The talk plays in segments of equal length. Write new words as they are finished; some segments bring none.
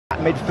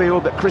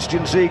midfield, but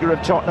Christian Ziege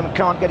of Tottenham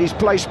can't get his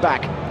place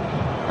back.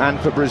 And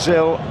for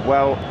Brazil,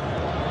 well,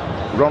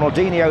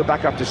 Ronaldinho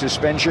back after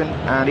suspension,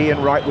 and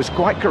Ian Wright was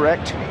quite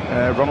correct.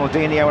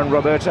 Ronaldinho and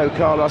Roberto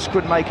Carlos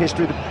could make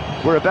history.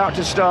 We're about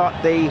to start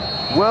the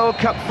World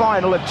Cup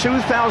final of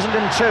 2002,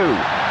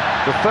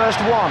 the first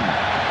one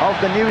of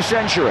the new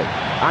century,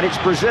 and it's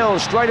Brazil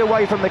straight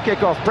away from the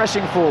kickoff,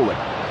 pressing forward.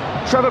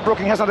 Trevor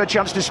Brooking hasn't had a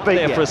chance to speak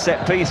yet. For a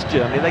set piece,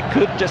 Germany, they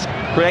could just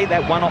create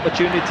that one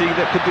opportunity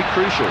that could be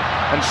crucial.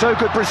 And so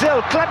could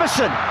Brazil.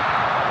 Kleberson.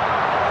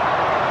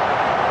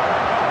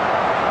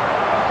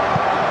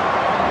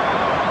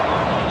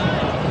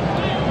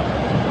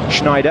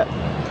 Schneider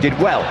did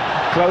well.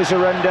 Klose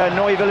and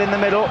Neuville in the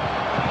middle.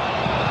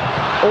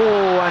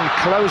 Oh, and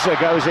Klose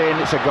goes in.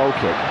 It's a goal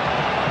kick.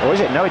 Or is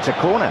it? No, it's a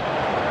corner.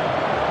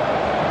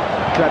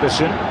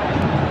 Kleberson.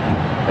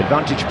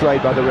 Advantage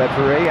played by the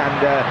referee,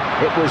 and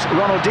it was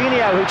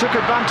Ronaldinho who took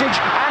advantage,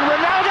 and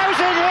Ronaldo's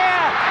in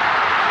here!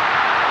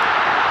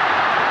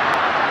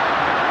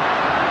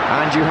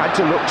 And you had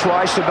to look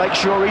twice to make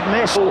sure he'd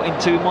miss. In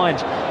two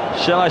minds,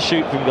 shall I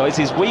shoot from guys?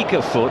 His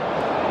weaker foot,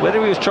 whether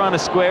he was trying to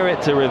square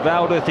it to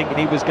Rivaldo thinking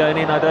he was going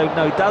in, I don't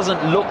know.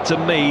 Doesn't look to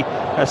me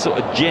a sort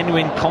of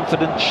genuine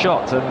confident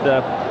shot, and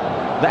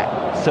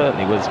that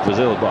certainly was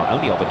Brazil's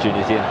only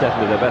opportunity, and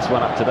definitely their best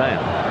one up today.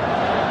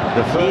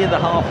 Near the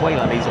halfway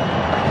line, he's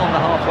back on the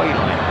halfway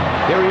line.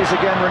 Here he is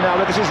again,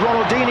 Ronaldo. This is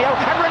Ronaldinho,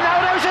 and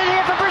Ronaldo's in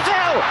here for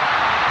Brazil!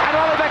 And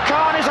Oliver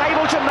Kahn is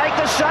able to make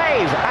the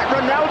save at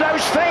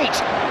Ronaldo's feet.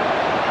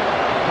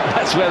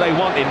 That's where they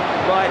want him,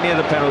 right near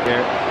the penalty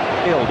area.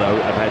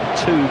 Ronaldo have had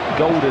two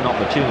golden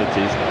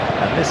opportunities,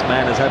 and this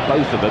man has had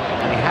both of them,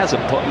 and he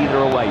hasn't put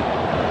either away.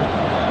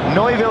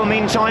 Neuville,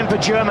 meantime, for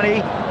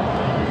Germany.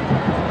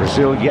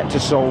 Brazil yet to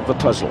solve the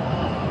puzzle.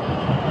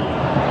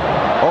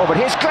 Oh, but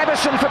here's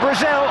Kleberson for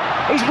Brazil.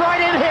 He's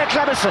right in here,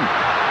 Kleberson.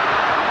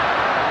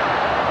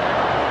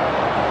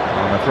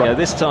 Yeah,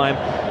 this time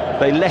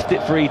they left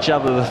it for each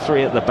other, the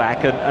three at the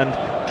back, and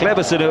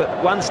Kleberson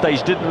at one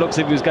stage didn't look as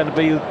if he was going to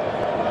be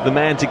the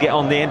man to get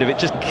on the end of it,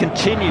 just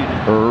continued.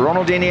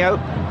 Ronaldinho.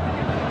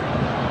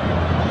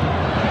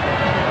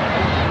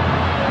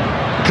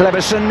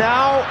 Kleberson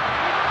now.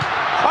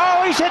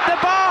 Oh, he's hit the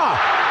bar.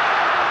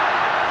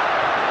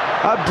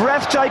 A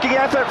breathtaking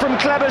effort from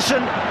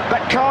Kleberson,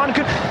 but Kahn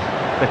could...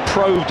 They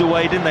probed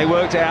away, didn't they?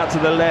 Worked it out to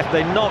the left.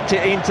 They knocked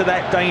it into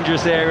that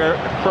dangerous area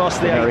across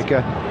the...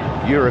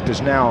 Europe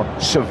has now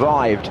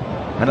survived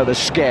another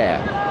scare.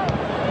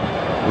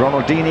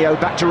 Ronaldinho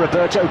back to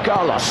Roberto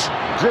Carlos.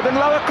 Driven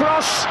low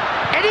across.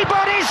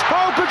 Anybody's!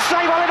 Oh, good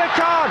save, Oliver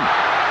Kahn.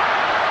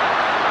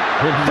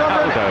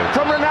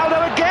 From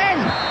Ronaldo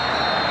again.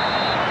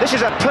 This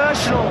is a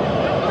personal...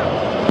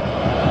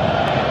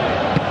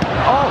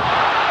 Oh.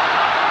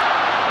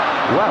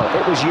 Well,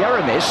 it was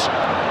Jeremis.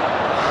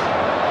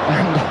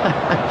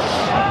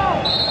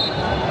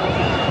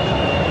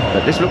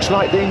 But this looks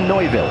like being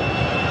Neuville.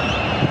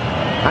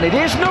 And it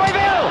is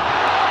Neuville!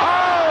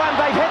 Oh, and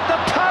they've hit the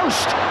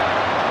post!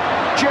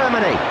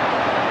 Germany.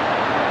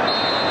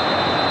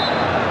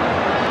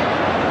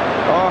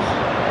 Oh,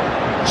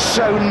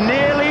 so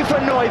nearly for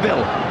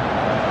Neuville.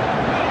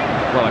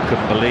 Well, I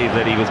couldn't believe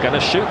that he was going to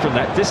shoot from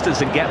that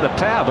distance and get the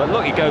power, but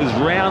look, he goes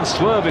round,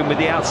 swerving with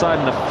the outside,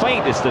 and the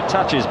faintest of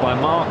touches by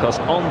Marcos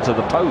onto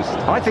the post.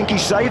 I think he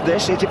saved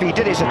this. If he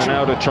did, it's a...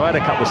 Ronaldo tried a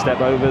couple of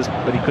step-overs,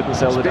 but he couldn't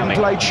sell the dummy.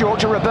 Played short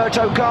to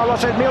Roberto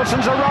Carlos, and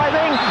Nielsen's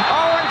arriving.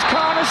 Oh, and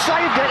Kahn has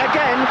saved it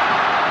again.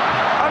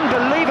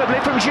 Unbelievably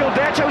from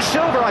Gilberto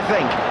Silva, I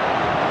think.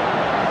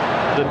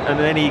 And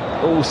then he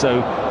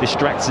also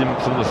distracts him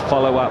from the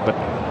follow-up, but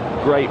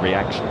great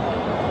reaction.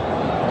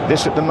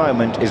 This at the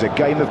moment is a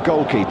game of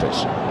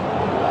goalkeepers.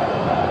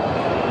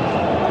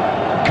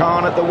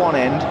 Kahn at the one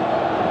end,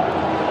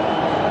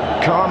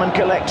 calm and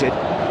collected.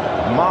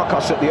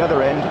 Marcos at the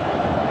other end,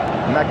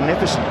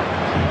 magnificent.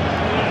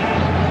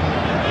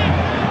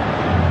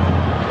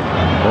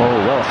 Oh,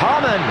 well,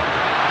 Harman!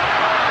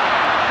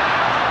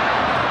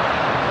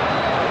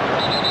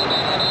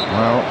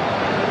 Well,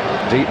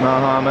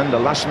 Dietmar Hamann, the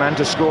last man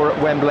to score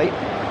at Wembley,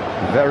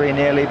 very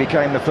nearly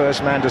became the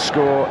first man to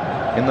score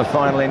in the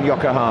final in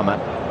Yokohama.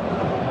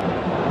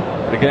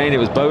 Again, it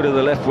was Boda,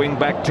 the left wing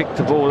back, picked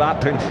the ball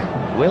up and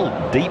well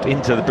deep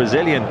into the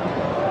Brazilian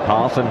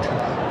half, and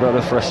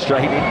rather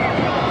frustrating.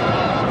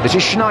 This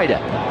is Schneider.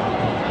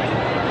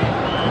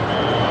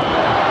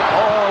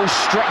 Oh,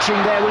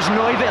 stretching there was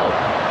Neuville.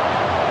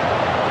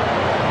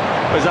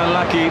 It was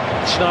unlucky.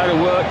 Schneider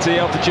worked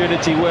the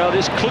opportunity well,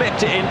 just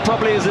clipped it in,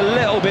 probably is a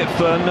little bit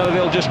firm.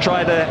 Neuville just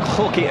tried to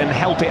hook it and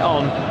help it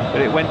on,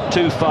 but it went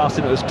too fast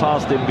and it was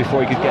past him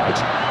before he could get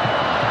it.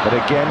 But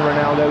again,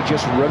 Ronaldo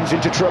just runs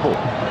into trouble.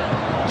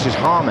 This is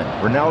Harman.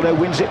 Ronaldo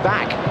wins it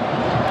back.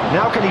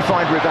 Now can he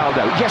find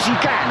Rivaldo? Yes, he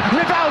can.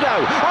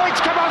 Rivaldo! Oh, it's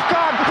come off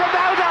Kahn.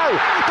 Ronaldo!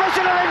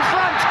 Brazil are in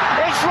front.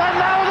 It's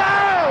Ronaldo!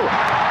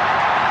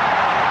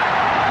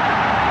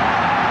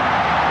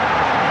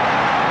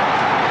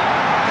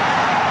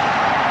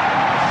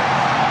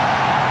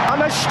 A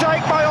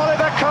mistake by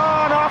Oliver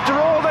Kahn after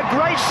all the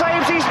great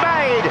saves he's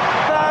made.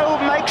 Though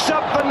makes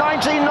up for 90.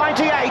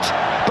 1998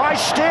 by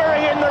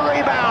steering in the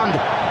rebound.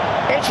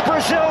 It's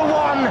Brazil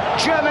 1,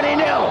 Germany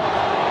 0.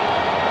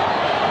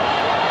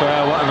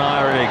 Well, what an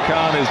irony.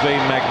 Kahn has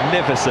been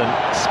magnificent,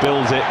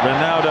 spills it.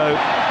 Ronaldo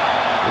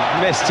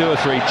missed 2 or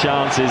 3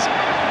 chances.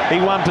 He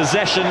won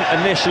possession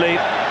initially.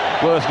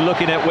 Worth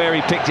looking at where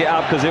he picked it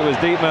up, because it was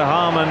Dietmar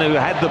Hamann who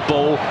had the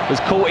ball, was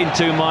caught in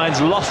 2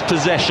 minds, lost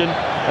possession.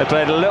 They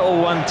played a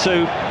little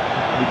 1-2.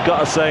 We've got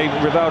to say,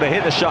 Rivaldo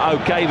hit the shot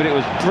okay, but it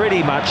was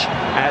pretty much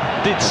at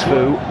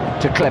Ditzfu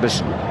to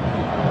Klebers.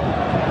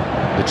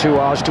 The 2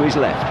 R's to his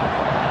left.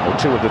 Or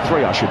 2 of the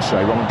 3, I should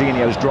say.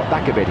 Ronaldinho's dropped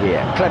back a bit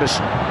here.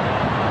 Klebers.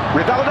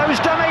 Rivaldo's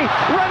dummy.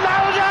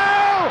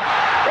 Ronaldo!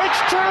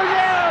 It's 2-0!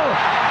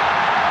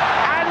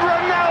 And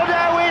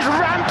Ronaldo is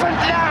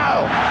rampant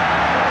now!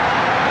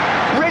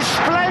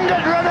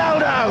 Resplendent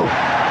Ronaldo!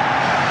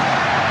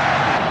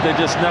 They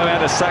just know how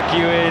to suck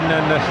you in,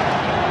 and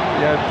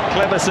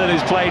Kleberson,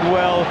 who's played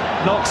well,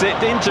 knocks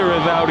it into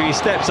Rivaldo. He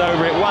steps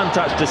over it, 1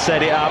 touch to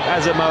set it up.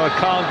 Asamoah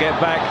can't get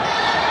back,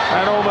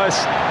 and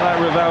almost like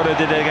Rivaldo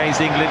did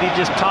against England, he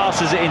just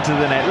passes it into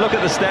the net. Look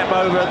at the step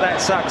over, that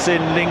sucks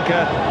in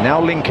Linker.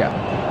 Now Linker.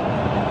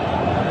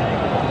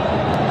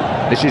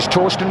 This is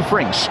Torsten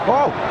Frings.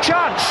 Oh,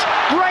 chance!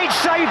 Great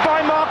save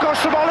by Marcos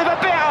from Oliver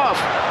Bierhoff.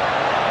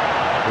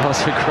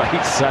 That's a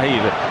great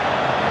save.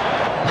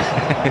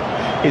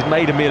 He's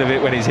made a meal of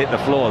it when he's hit the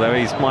floor, though.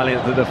 He's smiling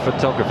at the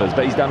photographers,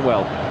 but he's done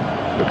well.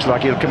 Looks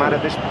like he'll come out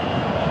of this.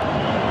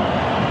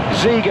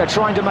 Ziege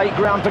trying to make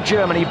ground for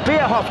Germany.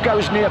 Bierhoff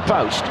goes near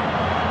post.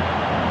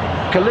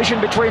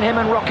 Collision between him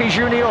and Rocky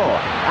Junior.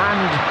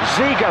 And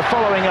Ziege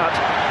following up.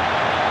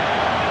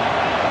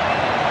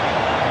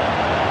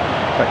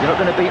 But you're not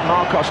going to beat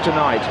Marcos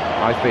tonight,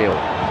 I feel.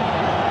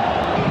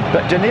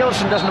 But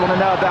Danielson doesn't want to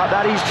know about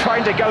that. He's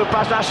trying to go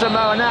past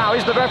Asamoah now.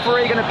 Is the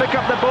referee going to pick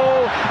up the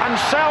ball and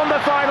sound the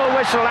final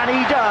whistle? And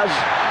he does.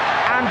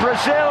 And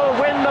Brazil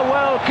win the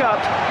World Cup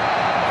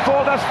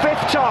for the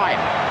 5th time.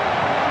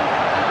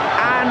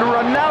 And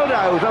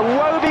Ronaldo, the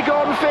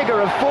woebegone figure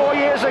of 4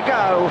 years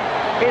ago,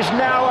 is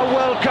now a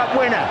World Cup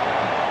winner.